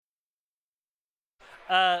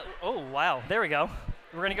Oh, wow. There we go.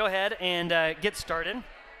 We're going to go ahead and get started.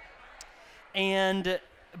 And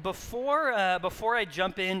before I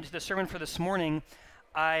jump into the sermon for this morning,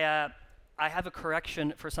 I have a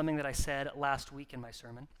correction for something that I said last week in my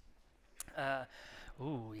sermon. Yeah,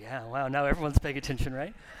 wow. Now everyone's paying attention,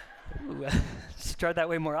 right? Ooh, start that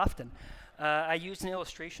way more often. I used an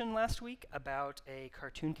illustration last week about a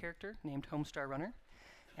cartoon character named Homestar Runner.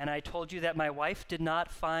 And I told you that my wife did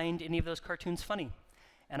not find any of those cartoons funny.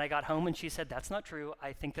 And I got home and she said, "That's not true.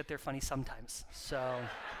 I think that they're funny sometimes." So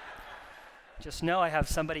just know I have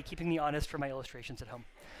somebody keeping me honest for my illustrations at home.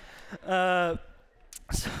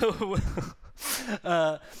 So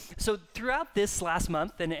so throughout this last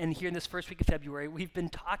month and here in this first week of February, we've been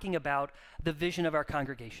talking about the vision of our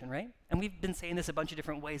congregation, right? And we've been saying this a bunch of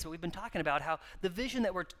different ways, but we've been talking about how the vision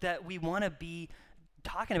that we want to be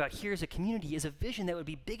talking about here as a community is a vision that would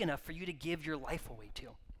be big enough for you to give your life away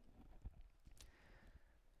to.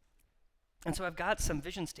 And so I've got some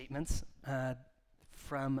vision statements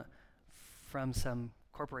from some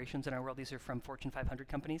corporations in our world. These are from Fortune 500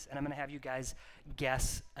 companies, and I'm going to have you guys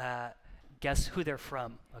guess who they're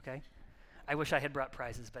from, okay? I wish I had brought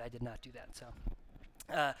prizes, but I did not do that.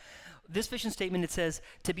 So this vision statement, it says,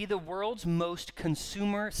 to be the world's most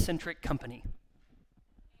consumer-centric company.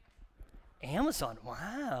 Amazon,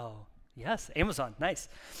 wow. Yes, Amazon, nice.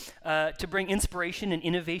 To bring inspiration and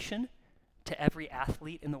innovation to every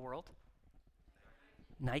athlete in the world.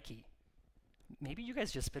 Nike. Maybe you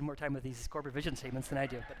guys just spend more time with these corporate vision statements than I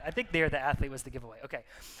do, but I think the athlete was the giveaway. Okay.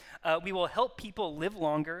 We will help people live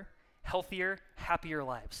longer, healthier, happier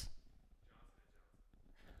lives.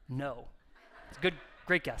 No. It's a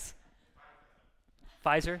great guess.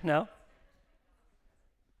 Pfizer, no?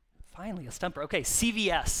 Finally, a stumper. Okay,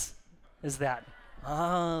 CVS is that.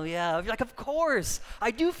 Oh, yeah. You're like, of course.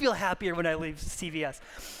 I do feel happier when I leave CVS.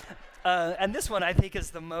 And this one I think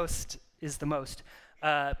is the most.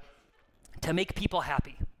 To make people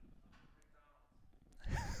happy.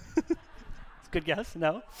 It's a good guess,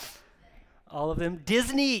 no? All of them.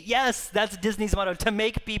 Disney, yes, that's Disney's motto, to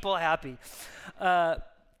make people happy. Right,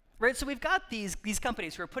 so we've got these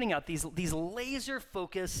companies who are putting out these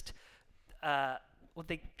laser-focused, I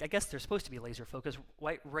guess they're supposed to be laser-focused,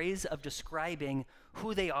 ways of describing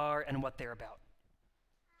who they are and what they're about.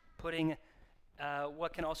 Putting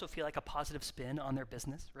what can also feel like a positive spin on their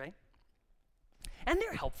business, right? And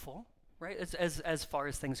they're helpful, right, as far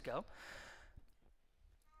as things go.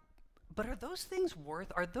 But are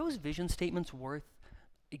those vision statements worth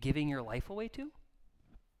giving your life away to?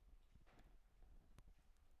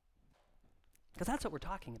 Because that's what we're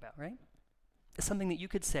talking about, right? It's something that you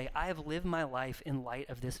could say, I have lived my life in light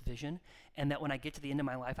of this vision, and that when I get to the end of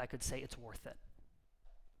my life, I could say it's worth it.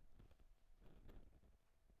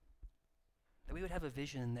 That we would have a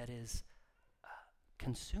vision that is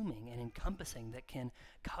consuming and encompassing, that can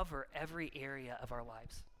cover every area of our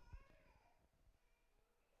lives.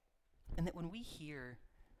 And that when we hear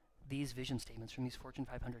these vision statements from these Fortune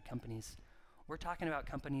 500 companies, we're talking about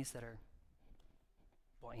companies that are,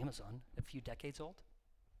 well, Amazon, a few decades old.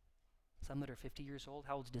 Some that are 50 years old.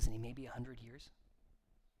 How old's Disney? Maybe 100 years.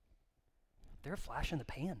 They're a flash in the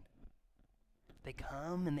pan. They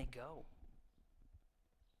come and they go.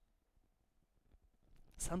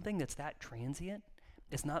 Something that's that transient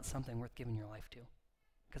is not something worth giving your life to,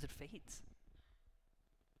 because it fades.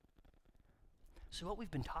 So what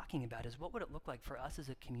we've been talking about is, what would it look like for us as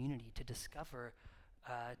a community to discover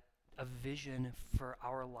a vision for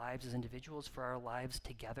our lives as individuals, for our lives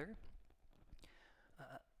together,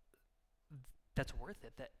 that's worth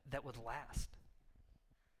it, that would last.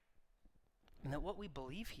 And that what we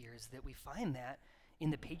believe here is that we find that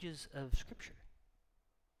in the pages of Scripture.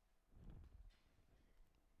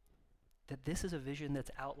 That this is a vision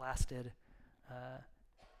that's outlasted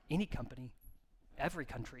any company, every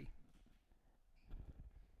country.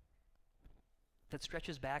 That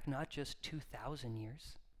stretches back not just 2,000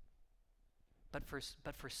 years, but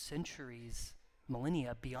for centuries,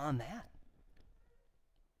 millennia beyond that.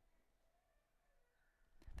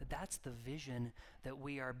 That's the vision that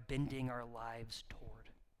we are bending our lives toward.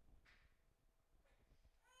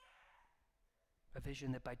 A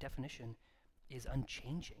vision that by definition is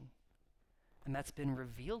unchanging. And that's been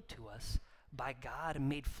revealed to us by God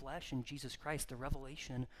made flesh in Jesus Christ, the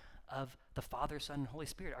revelation of the Father, Son, and Holy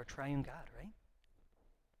Spirit, our triune God, right?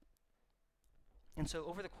 And so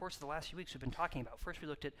over the course of the last few weeks, we've been talking about, first we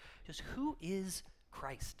looked at just who is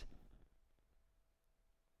Christ?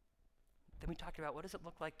 Then we talked about what does it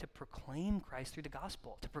look like to proclaim Christ through the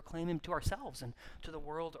gospel, to proclaim him to ourselves and to the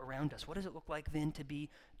world around us. What does it look like then to be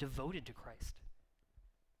devoted to Christ?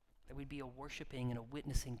 That we'd be a worshiping and a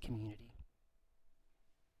witnessing community.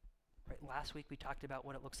 Right? Last week we talked about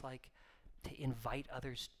what it looks like to invite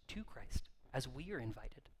others to Christ as we are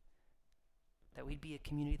invited. That we'd be a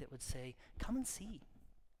community that would say, come and see.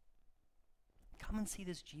 Come and see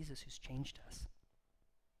this Jesus who's changed us.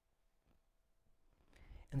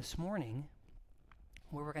 And this morning,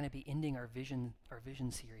 where we're going to be ending our vision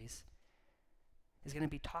series, is going to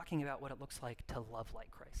be talking about what it looks like to love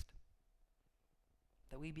like Christ.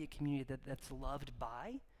 That we be a community that's loved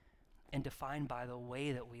by and defined by the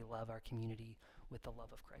way that we love our community with the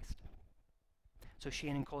love of Christ. So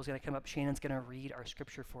Shannon Cole is going to come up. Shannon's going to read our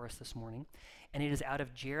scripture for us this morning, and it is out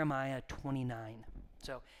of Jeremiah 29.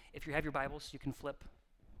 So if you have your Bibles, you can flip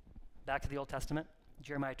back to the Old Testament,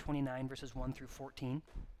 Jeremiah 29, verses 1 through 14.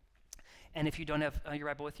 And if you don't have your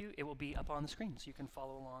Bible with you, it will be up on the screen, so you can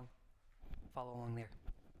follow along there.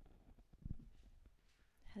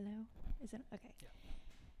 Hello? Is it okay? Yeah.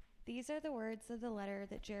 These are the words of the letter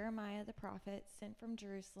that Jeremiah the prophet sent from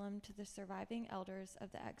Jerusalem to the surviving elders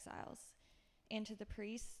of the exiles, and to the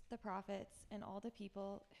priests, the prophets, and all the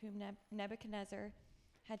people whom Nebuchadnezzar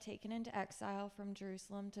had taken into exile from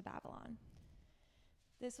Jerusalem to Babylon.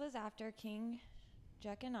 This was after King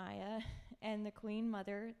Jeconiah and the queen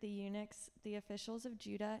mother, the eunuchs, the officials of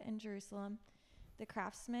Judah and Jerusalem, the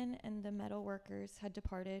craftsmen and the metal workers had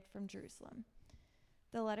departed from Jerusalem.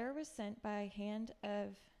 The letter was sent by hand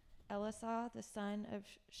of Elisah, the son of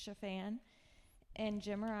Shaphan, and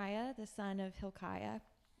Gemariah, the son of Hilkiah,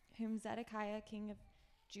 whom Zedekiah, king of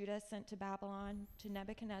Judah, sent to Babylon to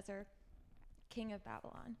Nebuchadnezzar, king of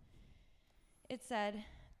Babylon. It said,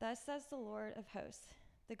 "Thus says the Lord of hosts,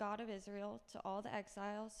 the God of Israel, to all the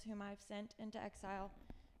exiles whom I have sent into exile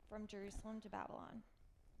from Jerusalem to Babylon.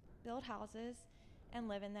 Build houses and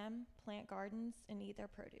live in them, plant gardens and eat their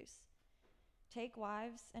produce. Take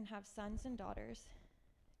wives and have sons and daughters.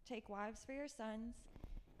 Take wives for your sons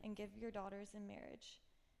and give your daughters in marriage,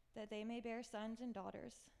 that they may bear sons and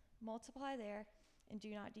daughters. Multiply there and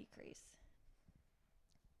do not decrease.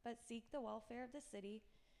 But seek the welfare of the city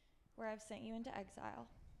where I've sent you into exile,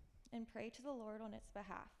 and pray to the Lord on its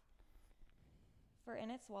behalf. For in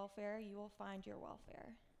its welfare you will find your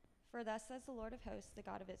welfare. For thus says the Lord of hosts, the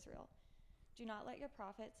God of Israel, do not let your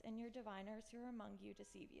prophets and your diviners who are among you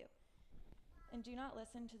deceive you, and do not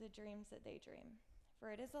listen to the dreams that they dream.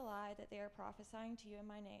 For it is a lie that they are prophesying to you in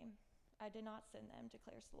my name. I did not send them,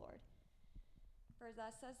 declares the Lord. For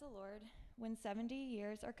thus says the Lord, when 70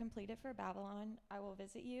 years are completed for Babylon, I will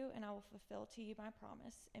visit you, and I will fulfill to you my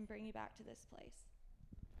promise, and bring you back to this place.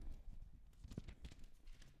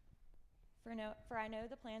 For I know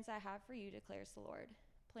the plans I have for you, declares the Lord,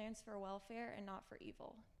 plans for welfare and not for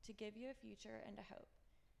evil, to give you a future and a hope.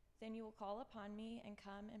 Then you will call upon me and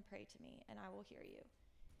come and pray to me, and I will hear you.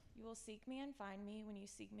 You will seek me and find me when you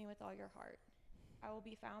seek me with all your heart. I will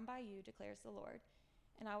be found by you, declares the Lord,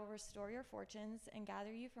 and I will restore your fortunes and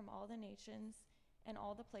gather you from all the nations and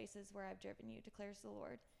all the places where I've driven you, declares the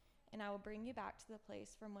Lord, and I will bring you back to the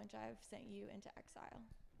place from which I have sent you into exile.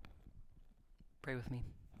 Pray with me.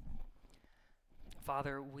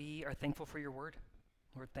 Father, we are thankful for your word.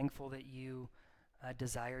 We're thankful that you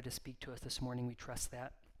desire to speak to us this morning. We trust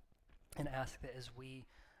that and ask that as we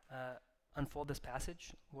unfold this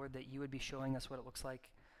passage, Lord, that you would be showing us what it looks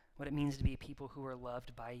like, what it means to be people who are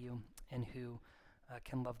loved by you and who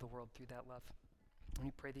can love the world through that love. And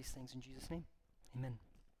we pray these things in Jesus' name. Amen.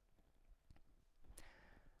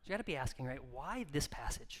 So you got to be asking, right, why this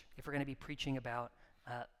passage if we're going to be preaching about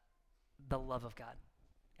the love of God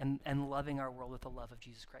and loving our world with the love of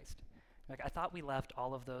Jesus Christ? Like, I thought we left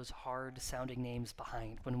all of those hard-sounding names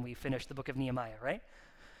behind when we finished the book of Nehemiah, right?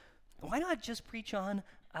 Why not just preach on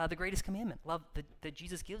the greatest commandment, love that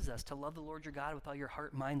Jesus gives us, to love the Lord your God with all your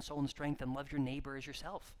heart, mind, soul, and strength, and love your neighbor as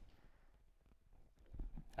yourself?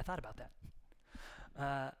 I thought about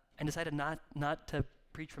that and decided not to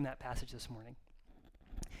preach from that passage this morning.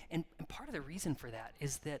 And part of the reason for that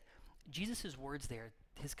is that Jesus' words there,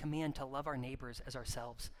 his command to love our neighbors as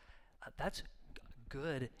ourselves, that's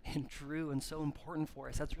good and true and so important for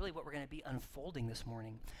us. That's really what we're going to be unfolding this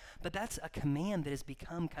morning. But that's a command that has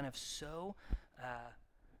become kind of so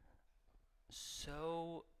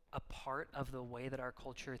a part of the way that our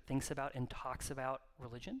culture thinks about and talks about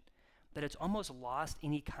religion that it's almost lost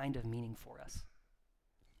any kind of meaning for us.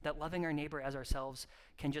 That loving our neighbor as ourselves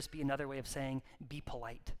can just be another way of saying be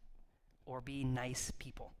polite or be nice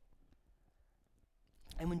people.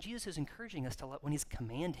 And when Jesus is encouraging us to love, when he's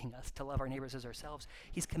commanding us to love our neighbors as ourselves,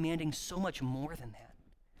 he's commanding so much more than that.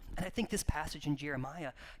 And I think this passage in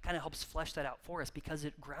Jeremiah kind of helps flesh that out for us because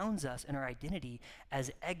it grounds us in our identity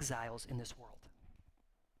as exiles in this world.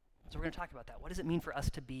 So we're going to talk about that. What does it mean for us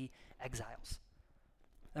to be exiles?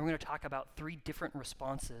 And we're going to talk about 3 different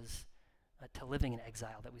responses to living in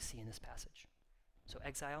exile that we see in this passage. So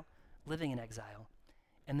exile, living in exile,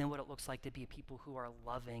 and then what it looks like to be a people who are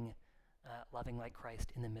loving like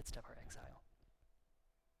Christ in the midst of our exile.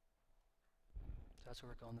 So that's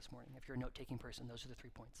where we're going this morning. If you're a note-taking person, those are the 3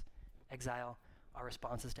 points. Exile, our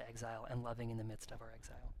responses to exile, and loving in the midst of our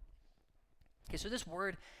exile. Okay, so this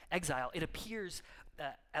word exile, it appears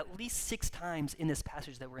at least 6 times in this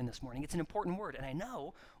passage that we're in this morning. It's an important word, and I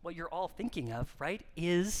know what you're all thinking of, right,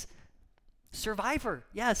 is Survivor.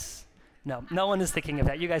 Yes. No one is thinking of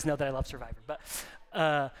that. You guys know that I love Survivor, but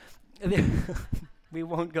we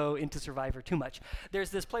won't go into Survivor too much.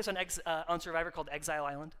 There's this place on Survivor called Exile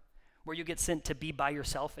Island, where you get sent to be by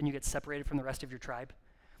yourself and you get separated from the rest of your tribe.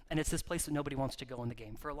 And it's this place that nobody wants to go in the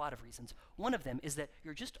game for a lot of reasons. One of them is that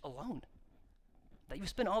you're just alone. That you've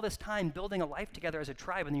spent all this time building a life together as a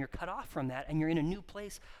tribe, and then you're cut off from that, and you're in a new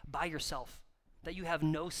place by yourself. That you have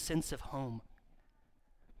no sense of home.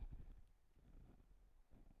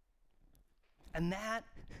 And that,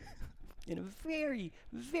 in a very,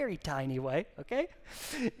 very tiny way, okay,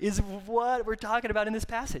 is what we're talking about in this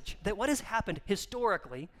passage. That what has happened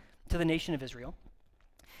historically to the nation of Israel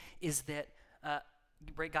is that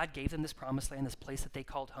God gave them this promised land, this place that they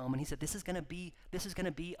called home, and he said, this is going to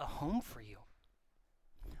be a home for you.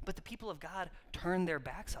 But the people of God turned their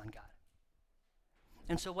backs on God.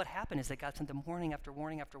 And so what happened is that God sent them warning after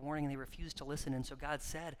warning after warning, and they refused to listen. And so God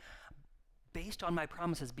said, based on my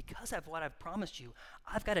promises, because of what I've promised you,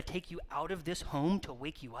 I've got to take you out of this home to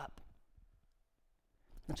wake you up.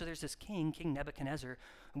 And so there's this king, King Nebuchadnezzar,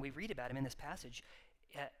 and we read about him in this passage.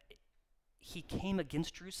 He came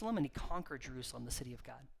against Jerusalem, and he conquered Jerusalem, the city of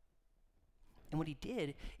God. And what he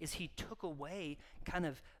did is he took away kind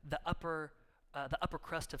of the upper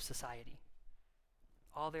crust of society.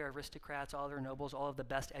 All their aristocrats, all their nobles, all of the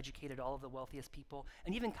best educated, all of the wealthiest people,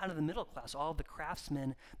 and even kind of the middle class, all of the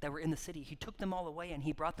craftsmen that were in the city. He took them all away and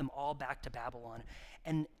he brought them all back to Babylon.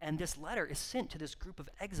 And this letter is sent to this group of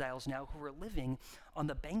exiles now who are living on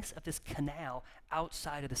the banks of this canal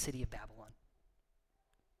outside of the city of Babylon.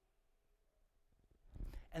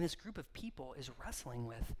 And this group of people is wrestling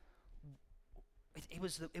with, it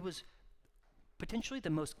was potentially the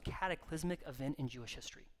most cataclysmic event in Jewish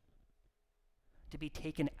history, to be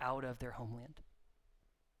taken out of their homeland.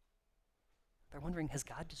 They're wondering, has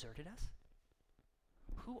God deserted us?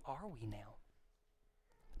 Who are we now?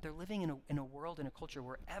 They're living in a world, in a culture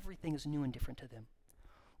where everything is new and different to them,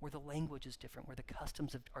 where the language is different, where the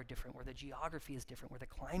customs are different, where the geography is different, where the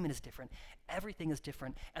climate is different. Everything is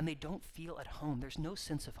different, and they don't feel at home. There's no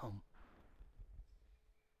sense of home.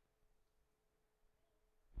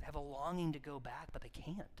 They have a longing to go back, but they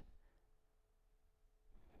can't.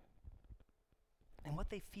 And what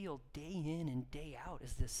they feel day in and day out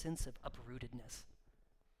is this sense of uprootedness.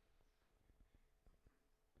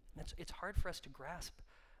 It's hard for us to grasp,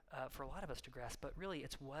 for a lot of us to grasp, but really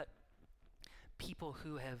it's what people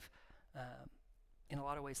who have, in a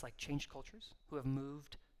lot of ways, like changed cultures, who have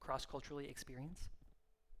moved cross-culturally experience.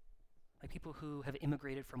 Like people who have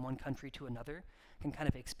immigrated from one country to another can kind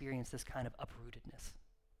of experience this kind of uprootedness.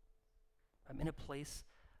 I'm in a place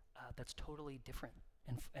that's totally different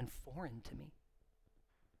and foreign to me.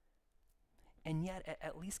 And yet,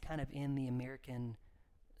 at least kind of in the American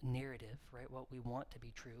narrative, right, what we want to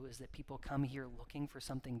be true is that people come here looking for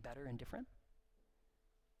something better and different.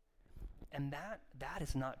 And that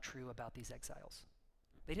is not true about these exiles.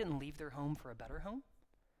 They didn't leave their home for a better home.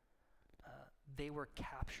 They were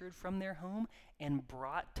captured from their home and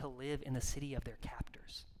brought to live in the city of their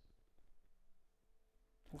captors.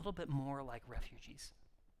 A little bit more like refugees.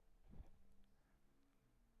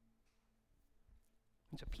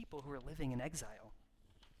 And so people who are living in exile.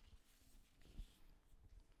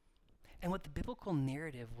 And what the biblical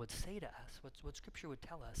narrative would say to us, what Scripture would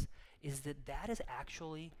tell us, is that is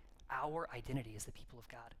actually our identity as the people of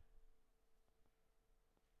God.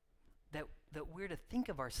 That we're to think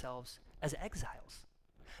of ourselves as exiles.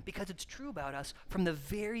 Because it's true about us from the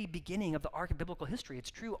very beginning of the arc of biblical history.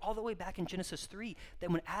 It's true all the way back in Genesis 3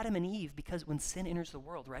 that when Adam and Eve, because when sin enters the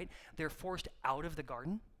world, right, they're forced out of the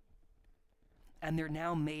garden, and they're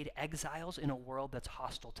now made exiles in a world that's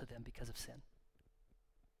hostile to them because of sin.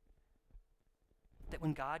 That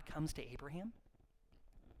when God comes to Abraham,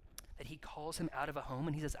 that he calls him out of a home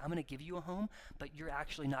and he says, I'm going to give you a home, but you're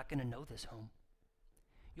actually not going to know this home.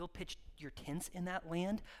 You'll pitch your tents in that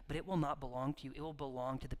land, but it will not belong to you. It will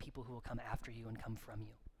belong to the people who will come after you and come from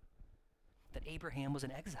you. That Abraham was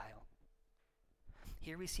an exile.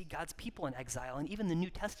 Here we see God's people in exile, and even the New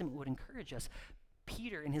Testament would encourage us.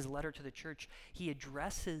 Peter, in his letter to the church, he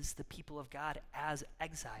addresses the people of God as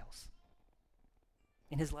exiles.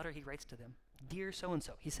 In his letter, he writes to them, "Dear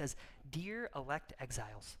so-and-so," he says, "Dear elect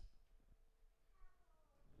exiles."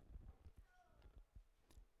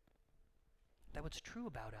 That what's true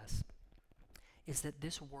about us is that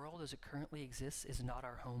this world as it currently exists is not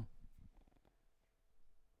our home.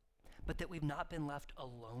 But that we've not been left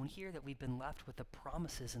alone here, that we've been left with the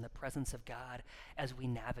promises and the presence of God as we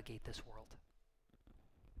navigate this world.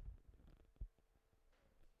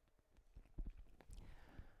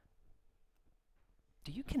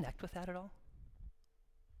 Do you connect with that at all?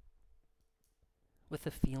 With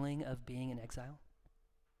the feeling of being in exile?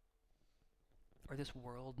 Or this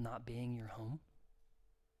world not being your home?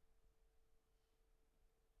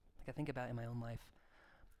 Like I think about in my own life,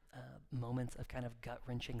 moments of kind of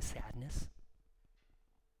gut-wrenching sadness,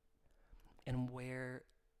 and where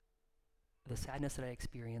the sadness that I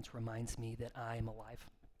experience reminds me that I am alive,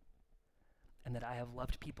 and that I have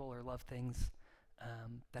loved people or loved things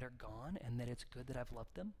that are gone, and that it's good that I've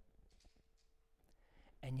loved them.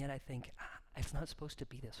 And yet I think, it's not supposed to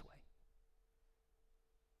be this way.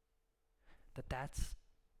 That's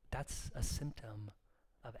a symptom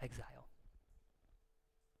of exile.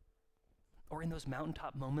 Or in those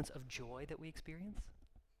mountaintop moments of joy that we experience,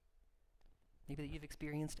 maybe that you've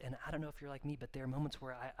experienced, and I don't know if you're like me, but there are moments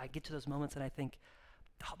where I get to those moments and I think,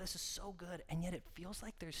 oh, this is so good, and yet it feels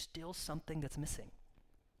like there's still something that's missing.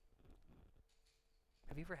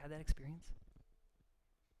 Have you ever had that experience?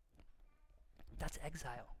 That's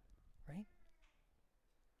exile, right?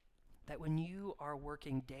 That when you are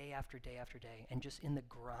working day after day after day and just in the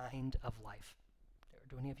grind of life,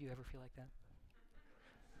 do any of you ever feel like that?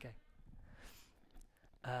 Okay.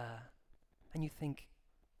 And you think,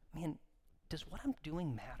 man, does what I'm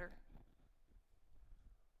doing matter?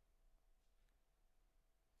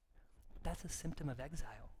 That's a symptom of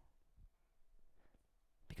exile.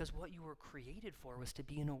 Because what you were created for was to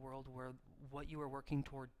be in a world where what you were working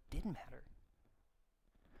toward didn't matter.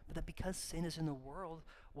 But that because sin is in the world,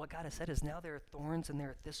 what God has said is now there are thorns and there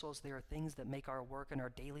are thistles, there are things that make our work and our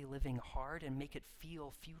daily living hard and make it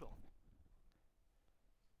feel futile.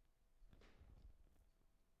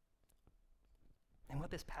 And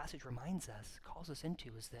what this passage reminds us, calls us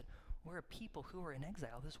into, is that we're a people who are in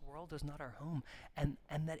exile. This world is not our home. And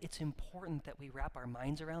that it's important that we wrap our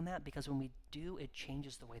minds around that, because when we do, it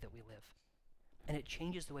changes the way that we live. And it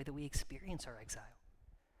changes the way that we experience our exile.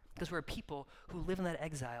 Because we're a people who live in that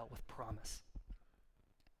exile with promise.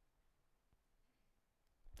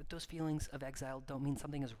 That those feelings of exile don't mean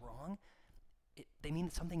something is wrong. They mean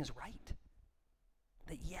that something is right.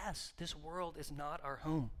 That yes, this world is not our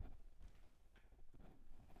home.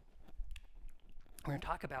 We're going to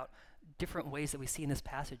talk about different ways that we see in this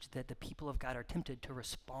passage that the people of God are tempted to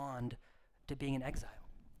respond to being in exile.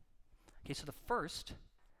 Okay, so the first,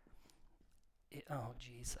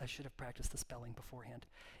 I should have practiced the spelling beforehand.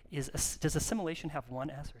 Does assimilation have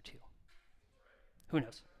one S or two? Who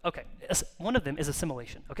knows? Okay, one of them is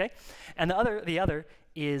assimilation, okay? And the other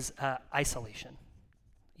is isolation.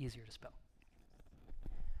 Easier to spell.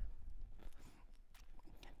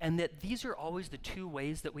 And that these are always the two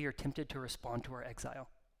ways that we are tempted to respond to our exile,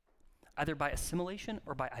 either by assimilation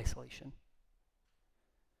or by isolation.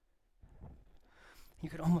 You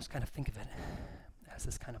could almost kind of think of it as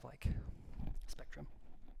this kind of like spectrum.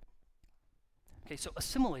 Okay, so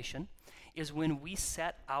assimilation is when we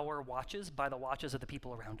set our watches by the watches of the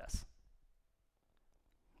people around us.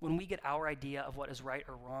 When we get our idea of what is right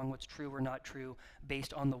or wrong, what's true or not true,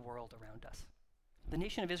 based on the world around us. The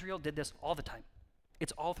nation of Israel did this all the time.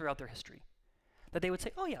 It's all throughout their history. That they would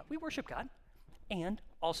say, oh yeah, we worship God. And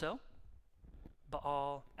also,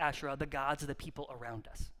 Baal, Asherah, the gods of the people around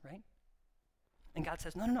us, right? And God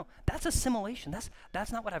says, no, that's assimilation.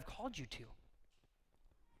 That's not what I've called you to.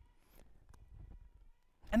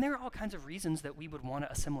 And there are all kinds of reasons that we would want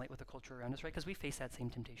to assimilate with the culture around us, right? Because we face that same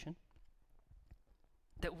temptation.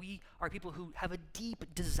 That we are people who have a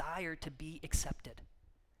deep desire to be accepted.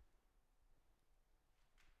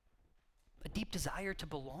 A deep desire to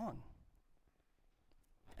belong.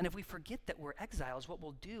 And if we forget that we're exiles, what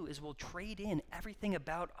we'll do is we'll trade in everything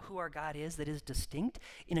about who our God is that is distinct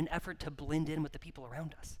in an effort to blend in with the people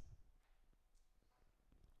around us.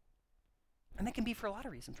 And that can be for a lot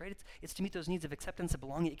of reasons, right? It's to meet those needs of acceptance and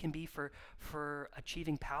belonging. It can be for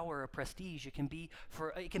achieving power or prestige. It can be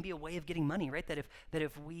a way of getting money, right? That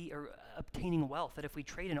if we are obtaining wealth, that if we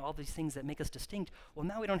trade in all these things that make us distinct, well,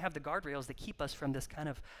 now we don't have the guardrails that keep us from this kind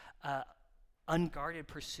of unguarded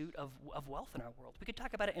pursuit of wealth in our world. We could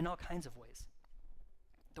talk about it in all kinds of ways.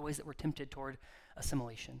 The ways that we're tempted toward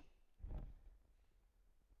assimilation.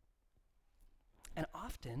 And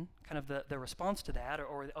often, kind of the response to that,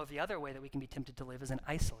 or the other way that we can be tempted to live is in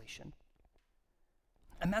isolation.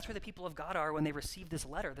 And that's where the people of God are when they receive this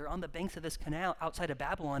letter. They're on the banks of this canal outside of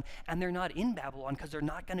Babylon, and they're not in Babylon because they're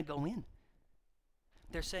not going to go in.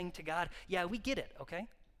 They're saying to God, yeah, we get it, okay?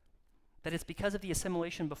 That it's because of the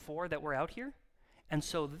assimilation before that we're out here. And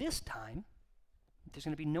so this time, there's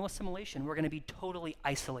going to be no assimilation. We're going to be totally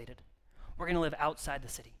isolated. We're going to live outside the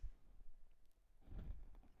city.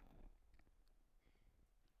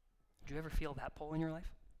 Do you ever feel that pull in your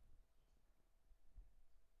life?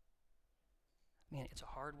 Man, it's a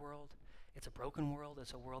hard world. It's a broken world.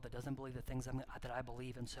 It's a world that doesn't believe the things that I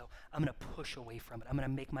believe, and so I'm going to push away from it. I'm going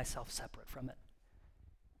to make myself separate from it.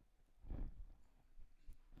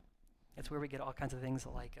 It's where we get all kinds of things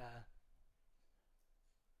like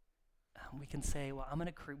we can say, well,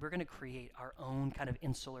 we're going to create our own kind of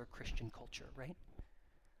insular Christian culture, right?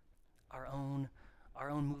 Our own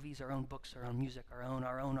movies, our own books, our own music, our own,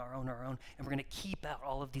 and we're going to keep out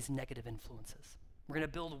all of these negative influences. We're going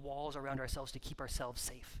to build walls around ourselves to keep ourselves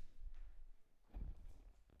safe.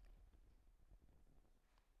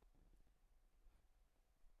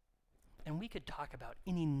 And we could talk about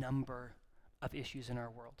any number of issues in our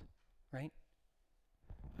world, right?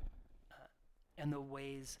 And the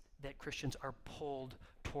ways that Christians are pulled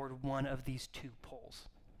toward one of these two poles.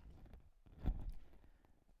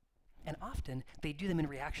 And often they do them in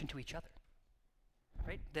reaction to each other,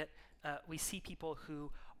 right? That we see people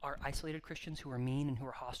who are isolated Christians who are mean and who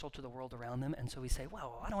are hostile to the world around them, and so we say,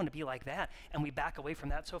 well, I don't want to be like that, and we back away from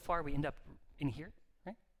that so far we end up in here,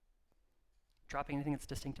 right? Dropping anything that's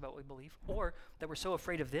distinct about what we believe, or that we're so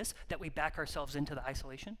afraid of this that we back ourselves into the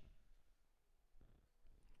isolation.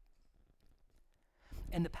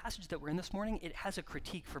 And the passage that we're in this morning, it has a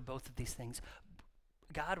critique for both of these things.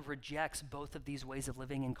 God rejects both of these ways of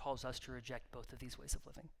living and calls us to reject both of these ways of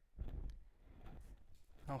living.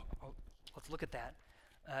 Let's look at that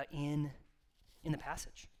in the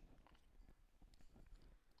passage.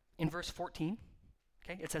 In verse 14,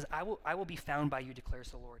 okay, it says, I will be found by you,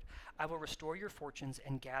 declares the Lord. I will restore your fortunes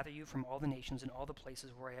and gather you from all the nations and all the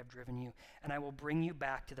places where I have driven you, and I will bring you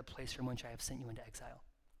back to the place from which I have sent you into exile.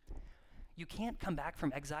 You can't come back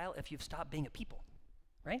from exile if you've stopped being a people,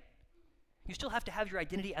 right? You still have to have your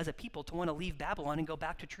identity as a people to want to leave Babylon and go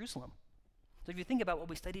back to Jerusalem. So if you think about what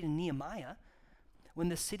we studied in Nehemiah, when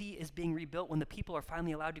the city is being rebuilt, when the people are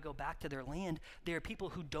finally allowed to go back to their land, there are people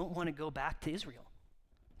who don't want to go back to Israel.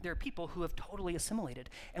 There are people who have totally assimilated.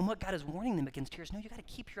 And what God is warning them against here is, no, you got to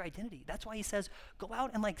keep your identity. That's why he says, go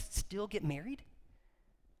out and still get married.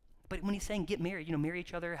 But when he's saying get married, marry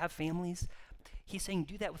each other, have families, he's saying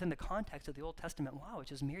do that within the context of the Old Testament law,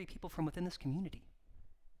 which is marry people from within this community.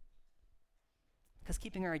 Because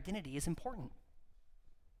keeping our identity is important.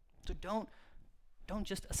 So don't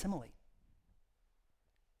just assimilate.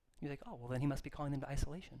 You're like, oh, well, then he must be calling them to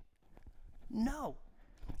isolation. No.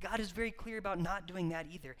 God is very clear about not doing that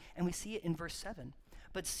either. And we see it in verse 7.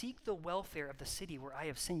 But seek the welfare of the city where I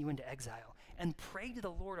have sent you into exile, and pray to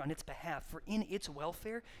the Lord on its behalf, for in its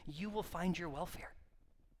welfare you will find your welfare.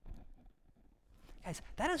 Guys,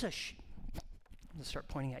 that is I'm going to start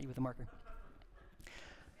pointing at you with a marker.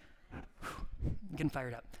 I'm getting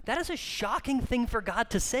fired up. That is a shocking thing for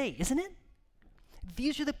God to say, isn't it?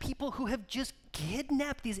 These are the people who have just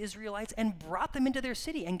kidnapped these Israelites and brought them into their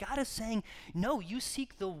city. And God is saying, no, you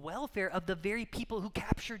seek the welfare of the very people who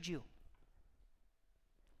captured you.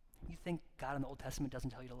 You think God in the Old Testament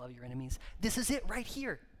doesn't tell you to love your enemies? This is it right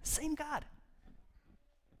here. Same God.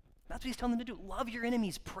 That's what he's telling them to do. Love your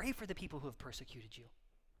enemies. Pray for the people who have persecuted you.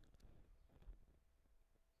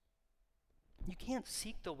 You can't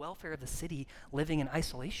seek the welfare of the city living in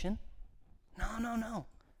isolation. No.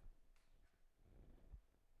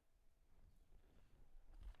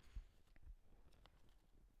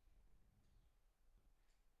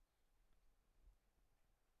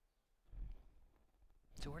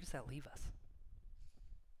 So where does that leave us?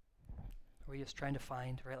 Are we just trying to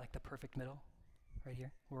find, right, the perfect middle right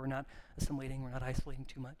here, where we're not assimilating, we're not isolating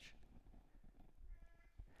too much?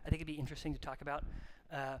 I think it'd be interesting to talk about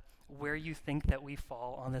where you think that we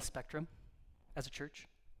fall on this spectrum as a church.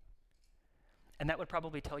 And that would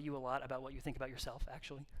probably tell you a lot about what you think about yourself,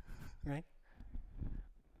 actually, right?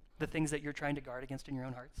 The things that you're trying to guard against in your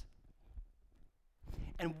own hearts.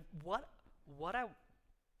 And what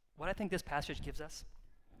I think this passage gives us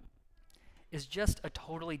is just a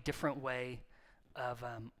totally different way of,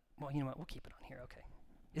 well, you know what, we'll keep it on here, okay.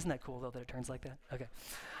 Isn't that cool, though, that it turns like that? Okay.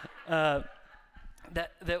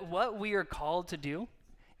 That what we are called to do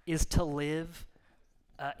is to live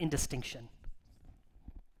in distinction.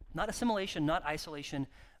 Not assimilation, not isolation,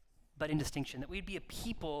 but in distinction. That we'd be a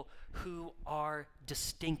people who are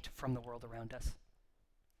distinct from the world around us.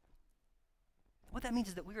 What that means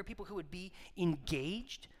is that we are people who would be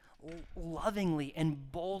engaged, lovingly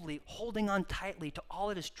and boldly, holding on tightly to all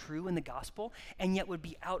that is true in the gospel, and yet would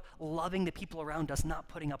be out loving the people around us, not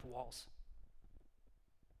putting up walls.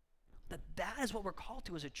 That is what we're called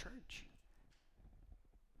to as a church.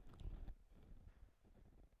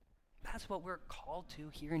 That's what we're called to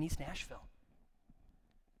here in East Nashville.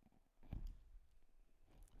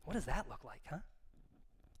 What does that look like, huh?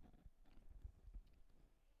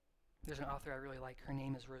 There's an author I really like. Her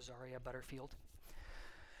name is Rosaria Butterfield.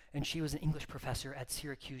 And she was an English professor at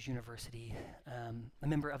Syracuse University, a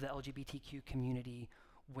member of the LGBTQ community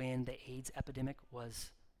when the AIDS epidemic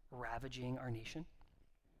was ravaging our nation.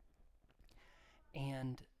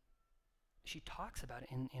 And she talks about it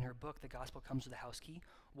in her book, The Gospel Comes with a House Key,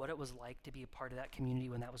 what it was like to be a part of that community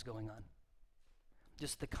when that was going on.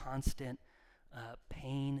 Just the constant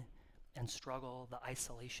pain and struggle, the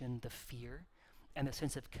isolation, the fear, and the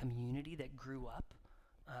sense of community that grew up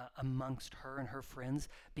amongst her and her friends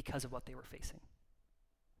because of what they were facing.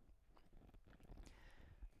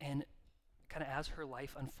 And kind of as her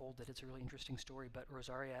life unfolded, it's a really interesting story, but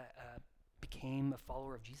Rosaria became a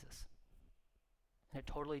follower of Jesus. And it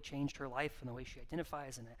totally changed her life and the way she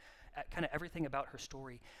identifies and kind of everything about her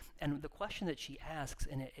story. And the question that she asks,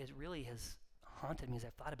 and it really has haunted me as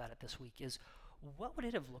I've thought about it this week, is what would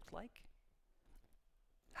it have looked like?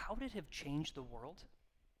 How would it have changed the world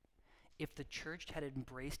if the church had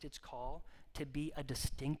embraced its call to be a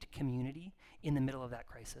distinct community in the middle of that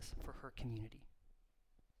crisis for her community?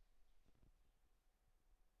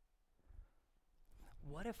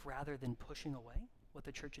 What if rather than pushing away, what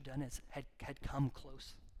the church had done is had come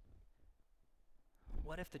close?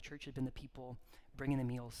 What if the church had been the people bringing the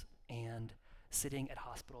meals and sitting at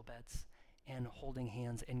hospital beds and holding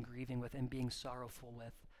hands and grieving with and being sorrowful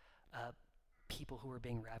with people who were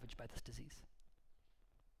being ravaged by this disease?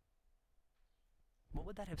 What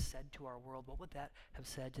would that have said to our world? What would that have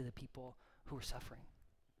said to the people who were suffering?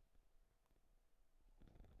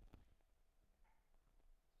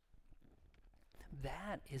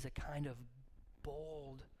 That is a kind of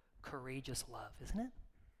bold, courageous love, isn't it?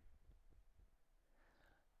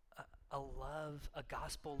 A love, a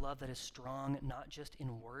gospel love that is strong, not just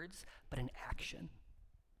in words, but in action.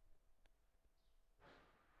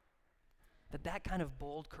 That kind of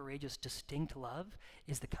bold, courageous, distinct love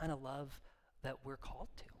is the kind of love that we're called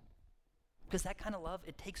to. Because that kind of love,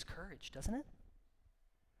 it takes courage, doesn't it?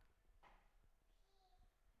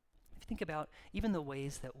 If you think about even the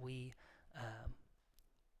ways that we,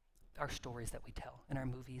 our stories that we tell in our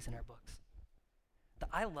movies and our books. The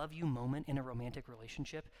I love you moment in a romantic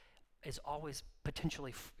relationship is always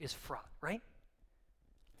potentially is fraught, right?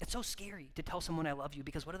 It's so scary to tell someone I love you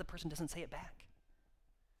because what if the person doesn't say it back?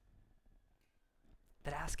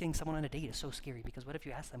 That asking someone on a date is so scary because what if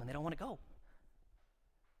you ask them and they don't want to go?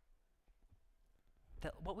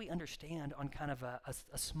 That what we understand on kind of a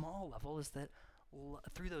small level is that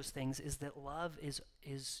through those things is that love is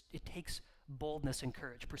it takes boldness and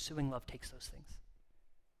courage. Pursuing love takes those things.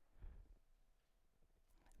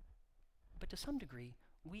 But to some degree,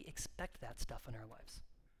 we expect that stuff in our lives.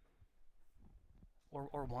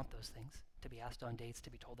 Or want those things, to be asked on dates, to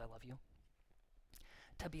be told I love you.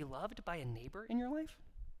 To be loved by a neighbor in your life?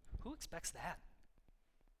 Who expects that?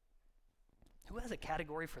 Who has a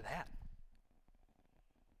category for that?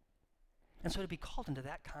 And so to be called into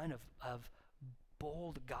that kind of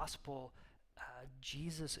bold gospel,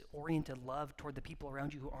 Jesus-oriented love toward the people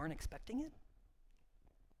around you who aren't expecting it?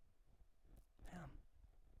 Yeah.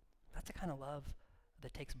 That's a kind of love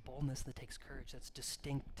that takes boldness, that takes courage, that's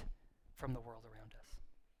distinct from the world around us.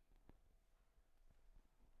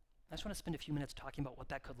 I just want to spend a few minutes talking about what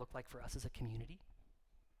that could look like for us as a community.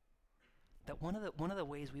 That one of the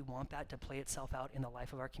ways we want that to play itself out in the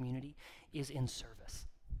life of our community is in service.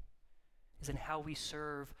 Is in how we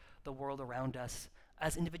serve the world around us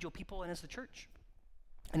as individual people and as the church.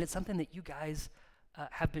 And it's something that you guys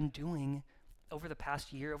have been doing over the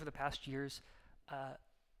past year, over the past years,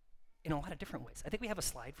 in a lot of different ways. I think we have a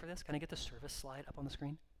slide for this. Can I get the service slide up on the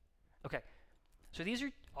screen? Okay. So these are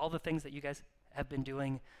all the things that you guys have been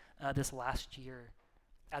doing this last year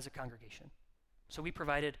as a congregation. So we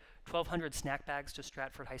provided 1,200 snack bags to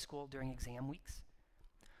Stratford High School during exam weeks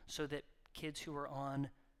so that kids who were on,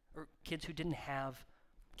 or kids who didn't have,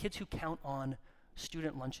 kids who count on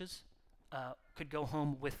student lunches could go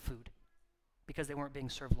home with food because they weren't being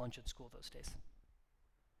served lunch at school those days.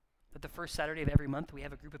 But the first Saturday of every month, we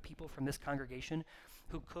have a group of people from this congregation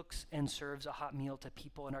who cooks and serves a hot meal to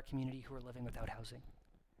people in our community who are living without housing.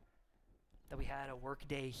 That we had a work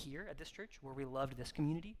day here at this church where we loved this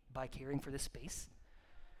community by caring for this space.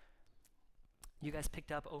 You guys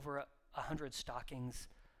picked up over 100 stockings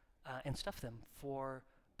and stuff them for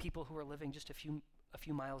people who are living just a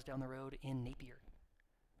few miles down the road in Napier,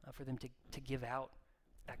 for them to give out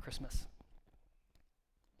at Christmas.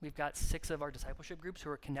 We've got 6 of our discipleship groups who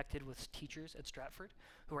are connected with teachers at Stratford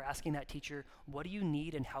who are asking that teacher, what do you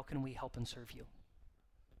need and how can we help and serve you?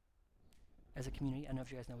 As a community, I don't know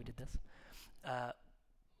if you guys know we did this.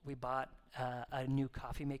 We bought a new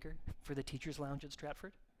coffee maker for the teachers' lounge at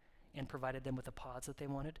Stratford and provided them with the pods that they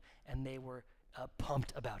wanted, and they were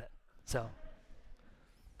pumped about it. So,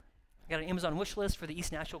 I got an Amazon wish list for the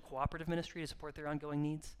East Nashville Cooperative Ministry to support their ongoing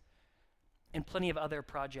needs, and plenty of other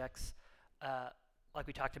projects, like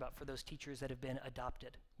we talked about, for those teachers that have been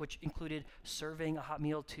adopted, which included serving a hot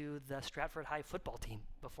meal to the Stratford High football team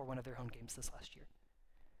before one of their home games this last year.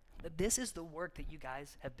 This is the work that you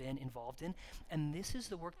guys have been involved in, and this is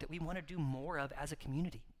the work that we want to do more of as a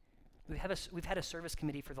community. We've had a service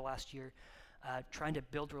committee for the last year trying to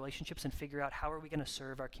build relationships and figure out how are we going to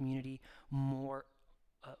serve our community more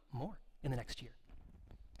in the next year.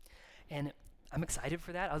 And I'm excited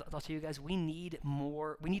for that. I'll tell you guys, we need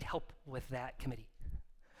help with that committee.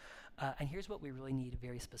 And here's what we really need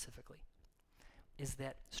very specifically, is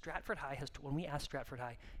that Stratford High when we ask Stratford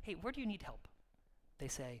High, hey, where do you need help? They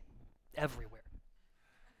say, everywhere.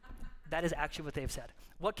 That is actually what they've said.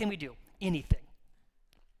 What can we do? Anything.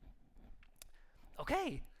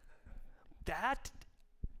 Okay, that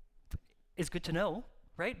is good to know,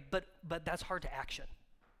 right? But that's hard to action.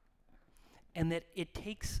 And that it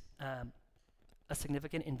takes a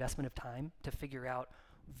significant investment of time to figure out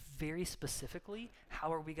very specifically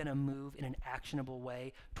how are we going to move in an actionable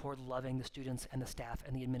way toward loving the students and the staff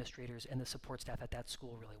and the administrators and the support staff at that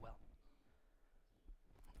school really well.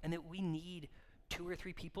 And that we need 2 or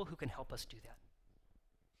 3 people who can help us do that,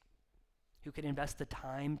 who can invest the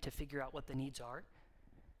time to figure out what the needs are,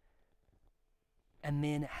 and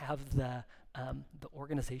then have the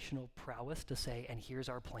organizational prowess to say, and here's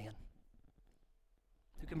our plan.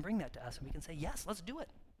 Who can bring that to us, and we can say, yes, let's do it.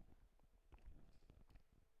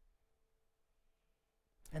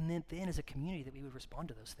 And then as a community that we would respond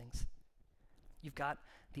to those things. You've got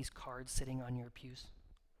these cards sitting on your pews.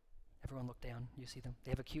 Everyone look down, you see them.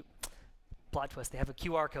 They have a cute plot twist. They have a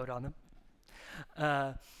QR code on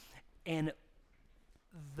them. And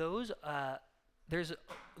those,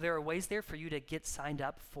 there are ways there for you to get signed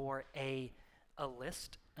up for a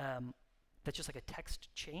list that's just like a text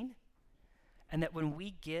chain. And that when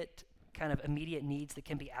we get kind of immediate needs that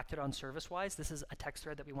can be acted on service-wise, this is a text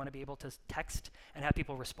thread that we want to be able to text and have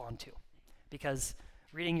people respond to. Because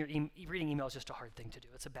reading email is just a hard thing to do.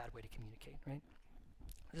 It's a bad way to communicate, right?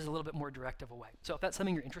 This is a little bit more direct of a way. So if that's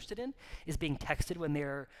something you're interested in, is being texted when there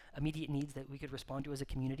are immediate needs that we could respond to as a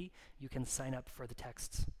community, you can sign up for the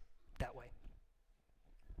texts that way.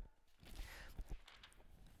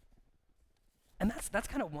 And that's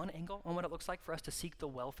kind of one angle on what it looks like for us to seek the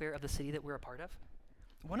welfare of the city that we're a part of.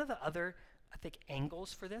 One of the other, I think,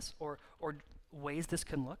 angles for this, or ways this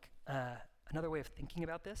can look, another way of thinking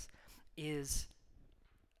about this, is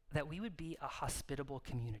that we would be a hospitable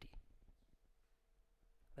community.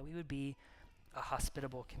 That we would be a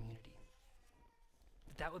hospitable community.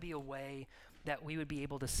 That would be a way that we would be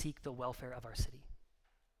able to seek the welfare of our city.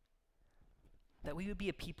 That we would be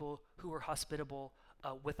a people who are hospitable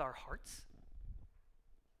with our hearts.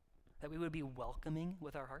 That we would be welcoming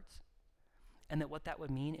with our hearts. And that what that would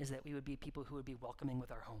mean is that we would be people who would be welcoming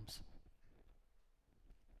with our homes.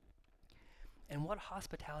 And what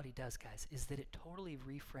hospitality does, guys, is that it totally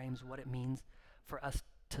reframes what it means for us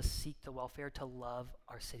to seek the welfare, to love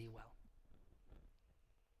our city well.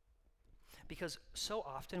 Because so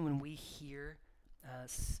often when we hear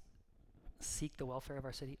seek the welfare of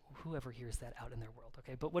our city, whoever hears that out in their world,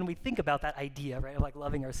 okay? But when we think about that idea, right, of like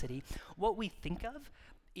loving our city, what we think of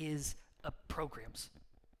is programs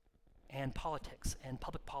and politics and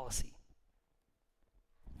public policy.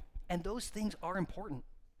 And those things are important,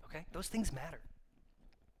 okay? Those things matter.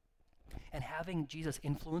 And having Jesus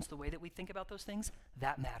influence the way that we think about those things,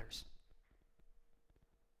 that matters.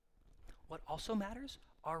 What also matters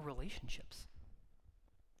are relationships.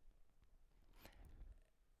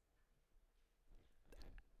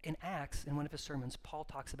 In Acts, in one of his sermons, Paul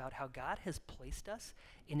talks about how God has placed us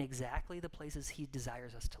in exactly the places he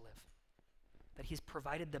desires us to live. That he's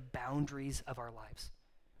provided the boundaries of our lives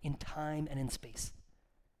in time and in space.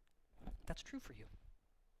 That's true for you.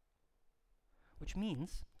 Which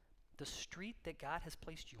means the street that God has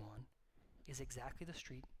placed you on is exactly the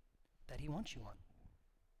street that he wants you on.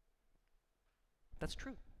 That's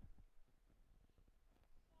true.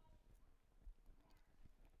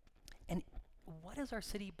 And what is our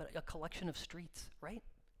city but a collection of streets, right?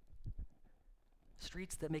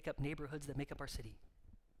 streets that make up neighborhoods that make up our city.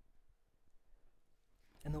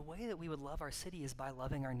 And the way that we would love our city is by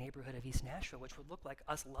loving our neighborhood of East Nashville, which would look like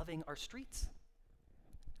us loving our streets.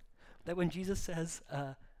 That when Jesus says,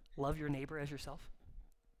 love your neighbor as yourself,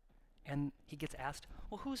 and he gets asked,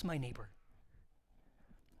 well, who's my neighbor?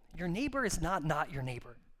 Your neighbor is not your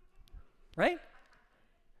neighbor, right?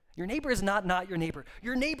 Your neighbor is not your neighbor.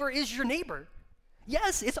 Your neighbor is your neighbor.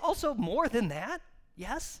 Yes, it's also more than that,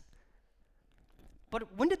 yes.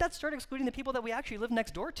 But when did that start excluding the people that we actually live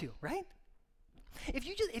next door to, right? If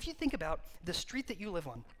you think about the street that you live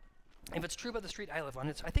on, if it's true about the street I live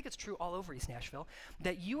on, I think it's true all over East Nashville,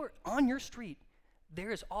 that you are on your street,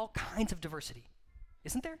 there is all kinds of diversity,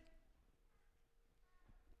 isn't there?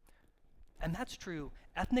 And that's true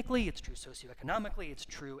ethnically, it's true socioeconomically, it's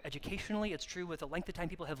true educationally, it's true with the length of time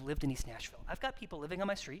people have lived in East Nashville. I've got people living on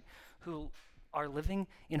my street who are living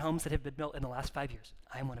in homes that have been built in the last 5 years.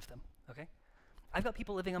 I'm one of them, okay? I've got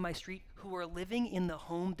people living on my street who are living in the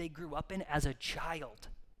home they grew up in as a child.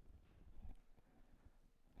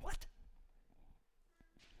 What?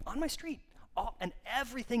 On my street, and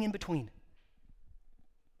everything in between.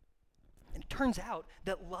 And it turns out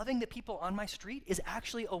that loving the people on my street is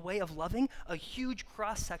actually a way of loving a huge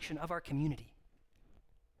cross-section of our community.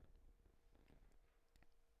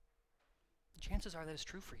 The chances are that it's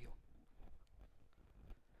true for you.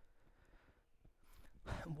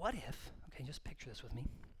 What if, okay, just picture this with me.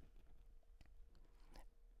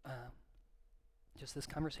 Just this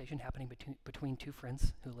conversation happening between two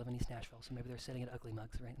friends who live in East Nashville. So maybe they're sitting at Ugly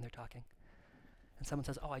Mugs, right, and they're talking. And someone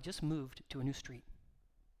says, oh, I just moved to a new street.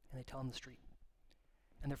 And they tell them the street.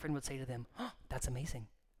 And their friend would say to them, oh, that's amazing.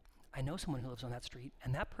 I know someone who lives on that street,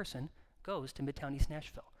 and that person goes to Midtown East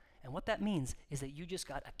Nashville. And what that means is that you just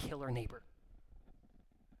got a killer neighbor,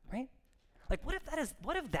 right? Like, what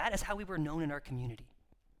if that is how we were known in our community?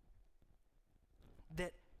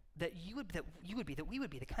 That we would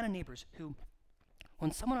be the kind of neighbors who,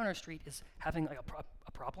 when someone on our street is having like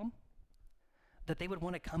a problem, that they would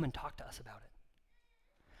want to come and talk to us about it.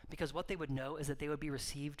 Because what they would know is that they would be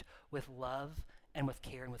received with love and with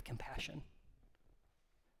care and with compassion.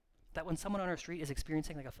 That when someone on our street is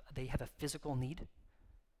experiencing they have a physical need,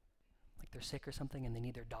 like they're sick or something and they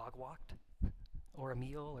need their dog walked, or a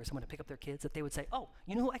meal, or someone to pick up their kids, that they would say, oh,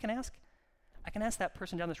 you know who I can ask? I can ask that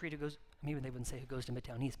person down the street who goes, maybe they wouldn't say who goes to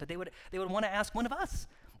Midtown East, but they would want to ask one of us,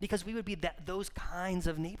 because we would be those kinds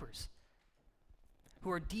of neighbors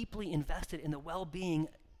who are deeply invested in the well-being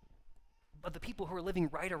of the people who are living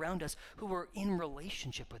right around us, who are in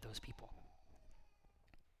relationship with those people.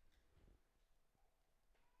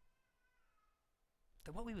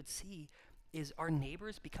 That what we would see is our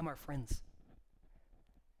neighbors become our friends.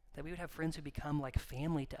 That we would have friends who become like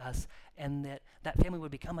family to us, and that family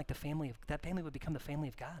would become like the family of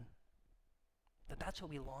God. That's what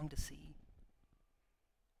we long to see.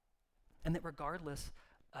 And that regardless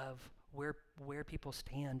of where people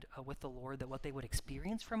stand with the Lord, that what they would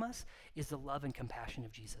experience from us is the love and compassion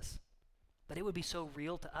of Jesus. That it would be so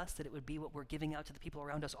real to us that it would be what we're giving out to the people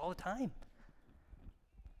around us all the time.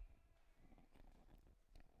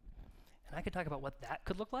 And I could talk about what that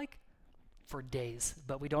could look like for days,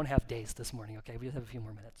 but we don't have days this morning, okay? We just have a few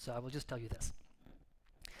more minutes, so I will just tell you this.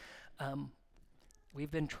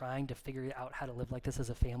 We've been trying to figure out how to live like this as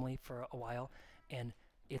a family for a while, and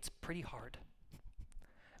it's pretty hard.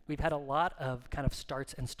 We've had a lot of kind of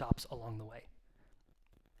starts and stops along the way.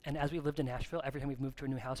 And as we've lived in Nashville, every time we've moved to a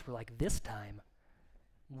new house, we're like, this time,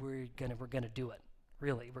 we're gonna do it.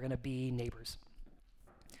 Really, we're gonna be neighbors.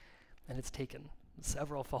 And it's taken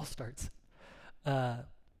several false starts. And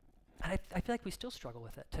I feel like we still struggle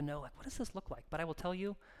with it, to know, like, what does this look like? But I will tell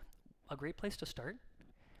you, a great place to start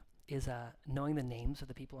is knowing the names of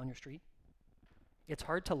the people on your street. It's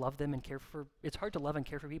hard to love them and care for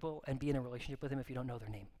people and be in a relationship with them if you don't know their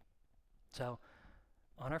name. So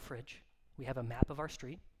on our fridge, we have a map of our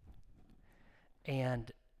street, and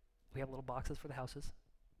we have little boxes for the houses,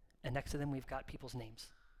 and next to them we've got people's names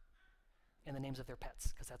and the names of their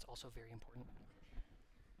pets, because that's also very important.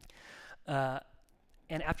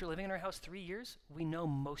 And after living in our house 3 years, we know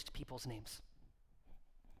most people's names.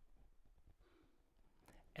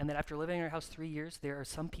 And then after living in our house 3 years, there are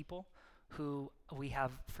some people who we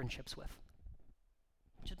have friendships with,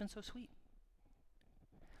 which has been so sweet.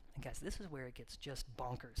 And guys, this is where it gets just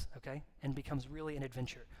bonkers, okay? And becomes really an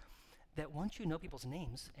adventure. That once you know people's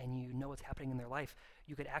names and you know what's happening in their life,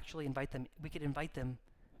 you could actually we could invite them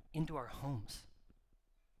into our homes.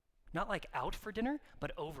 Not like out for dinner,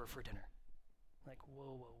 but over for dinner. Like,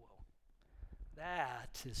 whoa.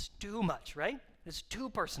 That is too much, right? It's too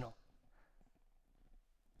personal.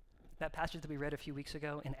 That passage that we read a few weeks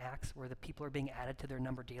ago in Acts, where the people are being added to their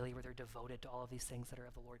number daily, where they're devoted to all of these things that are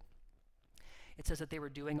of the Lord. It says that they were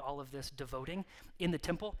doing all of this devoting in the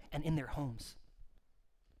temple and in their homes.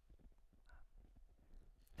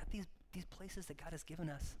 That these places that God has given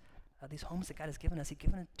us, these homes that God has given us, He's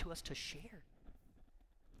given it to us to share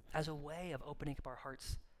as a way of opening up our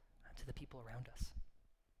hearts to the people around us.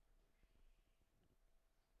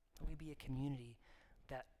 That we be a community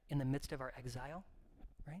that in the midst of our exile,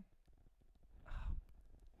 right? Oh,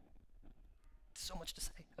 so much to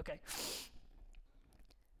say. Okay.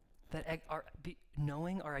 That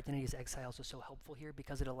knowing our identity as exiles is so helpful here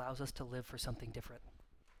because it allows us to live for something different.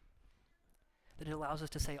 That it allows us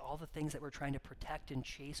to say all the things that we're trying to protect and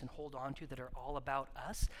chase and hold on to that are all about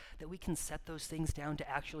us, that we can set those things down to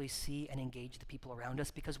actually see and engage the people around us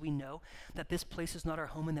because we know that this place is not our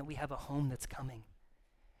home and that we have a home that's coming.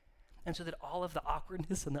 And so that all of the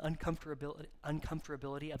awkwardness and the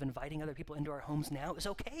uncomfortability of inviting other people into our homes now is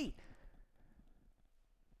okay.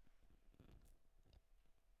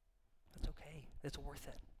 That's okay. It's worth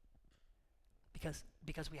it.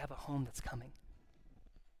 Because we have a home that's coming.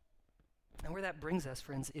 And where that brings us,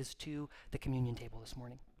 friends, is to the communion table this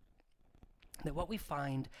morning. That what we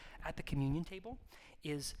find at the communion table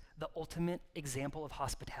is the ultimate example of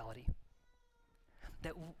hospitality.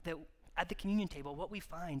 That at the communion table, what we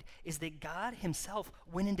find is that God Himself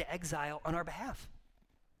went into exile on our behalf.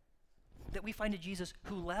 That we find a Jesus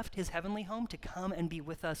who left His heavenly home to come and be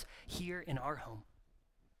with us here in our home.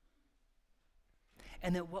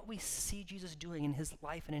 And that what we see Jesus doing in His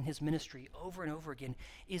life and in His ministry over and over again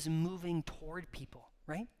is moving toward people,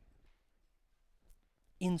 right?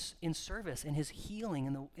 In service, in His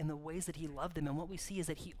healing, in the ways that He loved them. And what we see is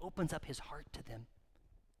that He opens up His heart to them.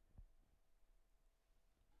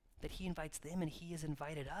 That He invites them and He has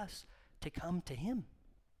invited us to come to Him.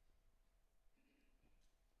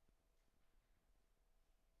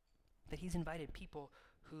 That He's invited people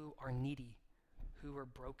who are needy, who are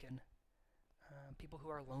broken, people who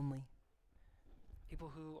are lonely,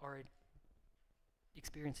 people who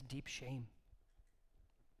experience deep shame,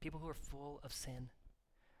 people who are full of sin,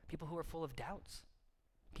 people who are full of doubts,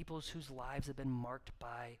 people whose lives have been marked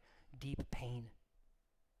by deep pain.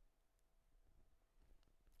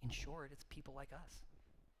 In short, it's people like us.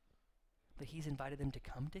 That He's invited them to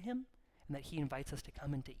come to Him, and that He invites us to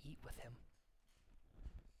come and to eat with Him.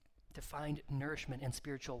 To find nourishment and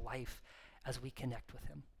spiritual life as we connect with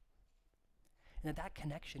Him. And that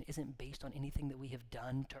connection isn't based on anything that we have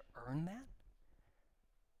done to earn that,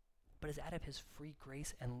 but is out of His free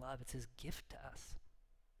grace and love. It's His gift to us.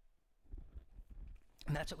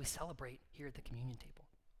 And that's what we celebrate here at the communion table.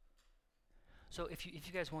 So if you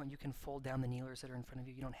guys want, you can fold down the kneelers that are in front of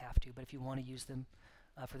you. You don't have to, but if you want to use them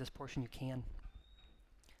for this portion, you can.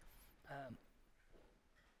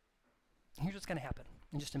 Here's what's going to happen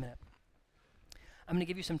in just a minute. I'm going to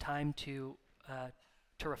give you some time to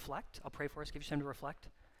reflect. I'll pray for us, give you some time to reflect.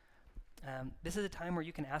 This is a time where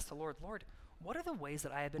you can ask the Lord, Lord, what are the ways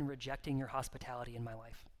that I have been rejecting your hospitality in my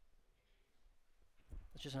life?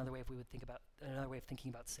 That's just another way of thinking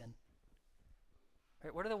about sin.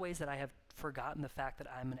 Right? What are the ways that I have forgotten the fact that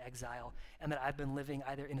I'm an exile and that I've been living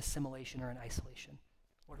either in assimilation or in isolation?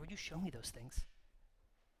 Lord, would you show me those things?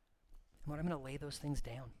 And Lord, I'm going to lay those things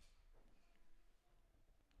down.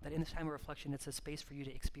 That in this time of reflection, it's a space for you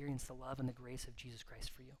to experience the love and the grace of Jesus Christ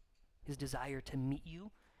for you. His desire to meet you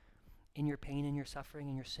in your pain and your suffering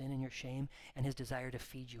and your sin and your shame, and His desire to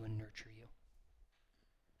feed you and nurture you.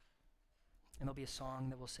 And there'll be a song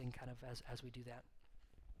that we'll sing kind of as we do that.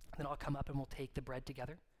 Then I'll come up and we'll take the bread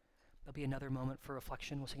together. There'll be another moment for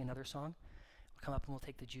reflection. We'll sing another song. We'll come up and we'll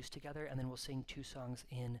take the juice together, and then we'll sing 2 songs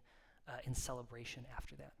in celebration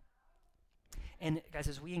after that. And guys,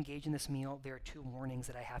 as we engage in this meal, there are 2 warnings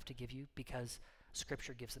that I have to give you because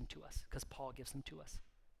Scripture gives them to us, because Paul gives them to us.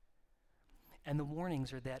 And the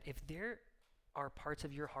warnings are that if there are parts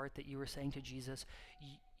of your heart that you were saying to Jesus,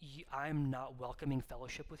 I'm not welcoming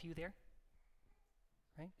fellowship with you there,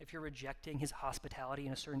 right? If you're rejecting His hospitality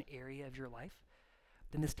in a certain area of your life,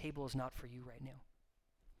 then this table is not for you right now.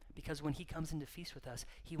 Because when He comes in to feast with us,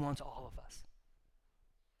 He wants all of us.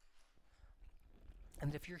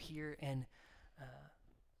 And if you're here and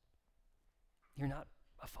you're not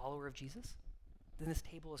a follower of Jesus, then this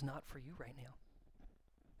table is not for you right now.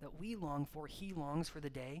 That we long for, He longs for the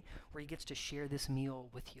day where He gets to share this meal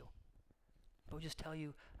with you. But we'll just tell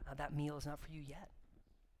you that meal is not for you yet.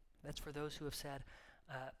 That's for those who have said,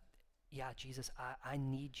 yeah, Jesus, I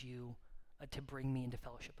need you to bring me into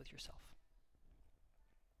fellowship with yourself.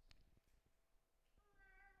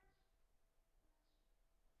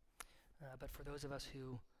 But for those of us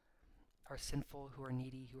who are sinful, who are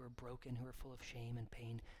needy, who are broken, who are full of shame and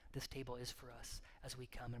pain. This table is for us as we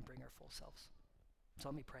come and bring our full selves. So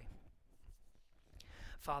let me pray.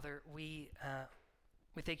 Father, we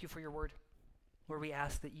thank you for your word. Lord, we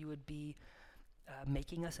ask that you would be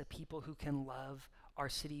making us a people who can love our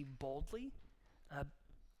city boldly.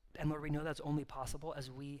 And Lord, we know that's only possible as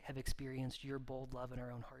we have experienced your bold love in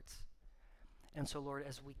our own hearts. And so, Lord,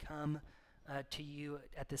 as we come to you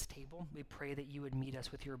at this table, we pray that you would meet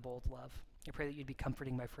us with your bold love. I pray that you'd be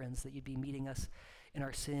comforting my friends, that you'd be meeting us in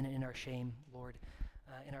our sin and in our shame, Lord,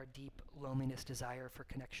 in our deep loneliness, desire for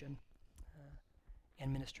connection,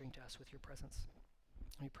 and ministering to us with your presence.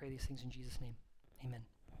 And we pray these things in Jesus' name. Amen.